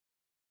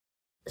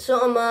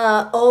So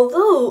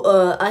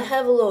although I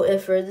have a little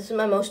effort, this is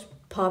my most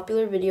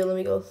popular video. Let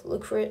me go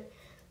look for it.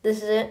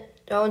 This is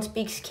it. Darwin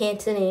speaks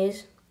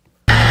Cantonese.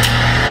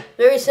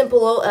 Very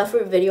simple, low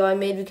effort video I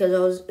made because I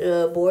was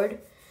bored.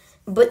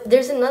 But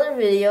there's another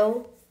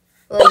video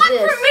like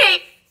this.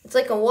 It's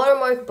like a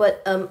watermark,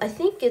 but I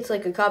think it's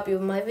like a copy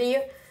of my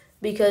video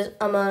because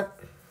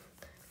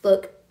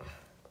look.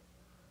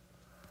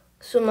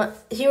 So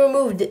he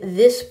removed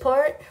this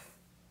part.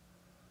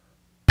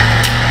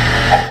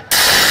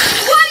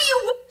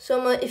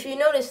 So if you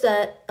notice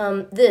that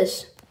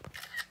this,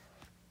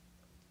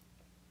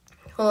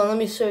 hold on, let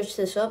me search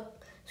this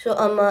up. So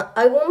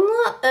I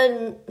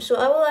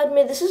will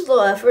admit this is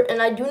low effort,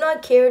 and I do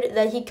not care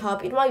that he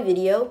copied my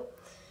video.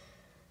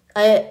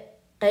 I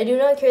do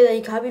not care that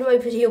he copied my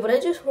video, but I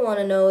just want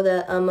to know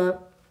that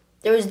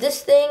there was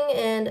this thing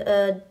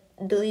and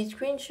delete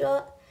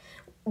screenshot.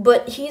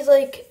 But he's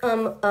like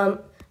but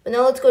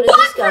now let's go to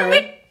this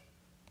guy.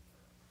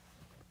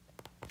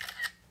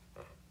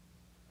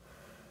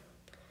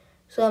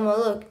 So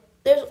look,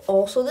 there's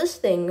also this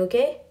thing,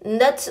 okay? And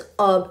that's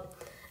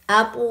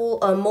Apple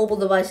mobile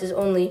devices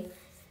only.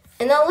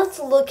 And now let's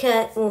look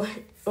at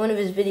one of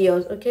his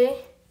videos,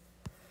 okay?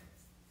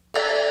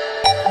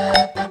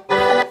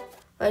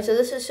 Alright, so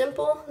this is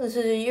simple. This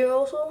is a year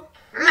also.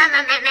 3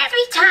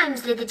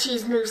 times did the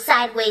cheese move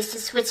sideways to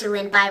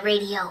Switzerland by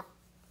radio.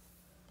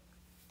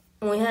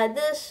 And we had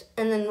this,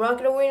 and then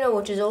Rocket Arena,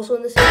 which is also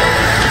in the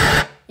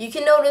same. You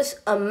can notice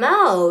a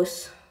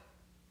mouse.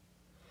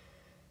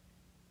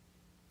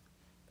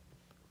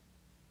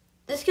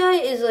 This guy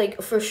is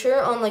like for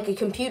sure on like a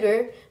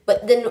computer,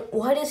 but then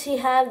why does he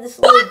have this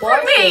little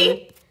bar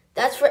thing?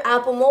 That's for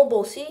Apple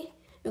Mobile, see?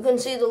 You can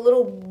see the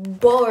little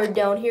bar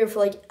down here for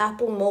like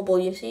Apple Mobile,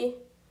 you see?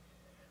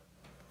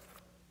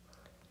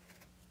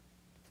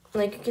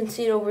 Like you can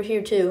see it over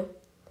here too.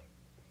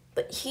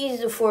 But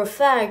he's for a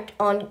fact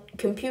on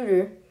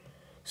computer.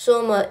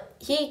 So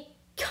he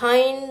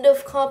kind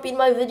of copied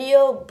my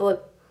video,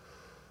 but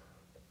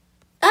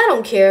I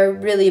don't care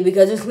really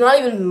because it's not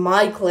even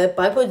my clip.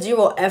 I put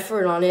zero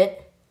effort on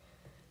it.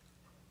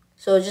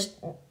 So I'm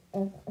just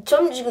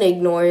gonna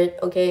ignore it,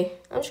 okay?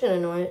 I'm just gonna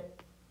ignore it.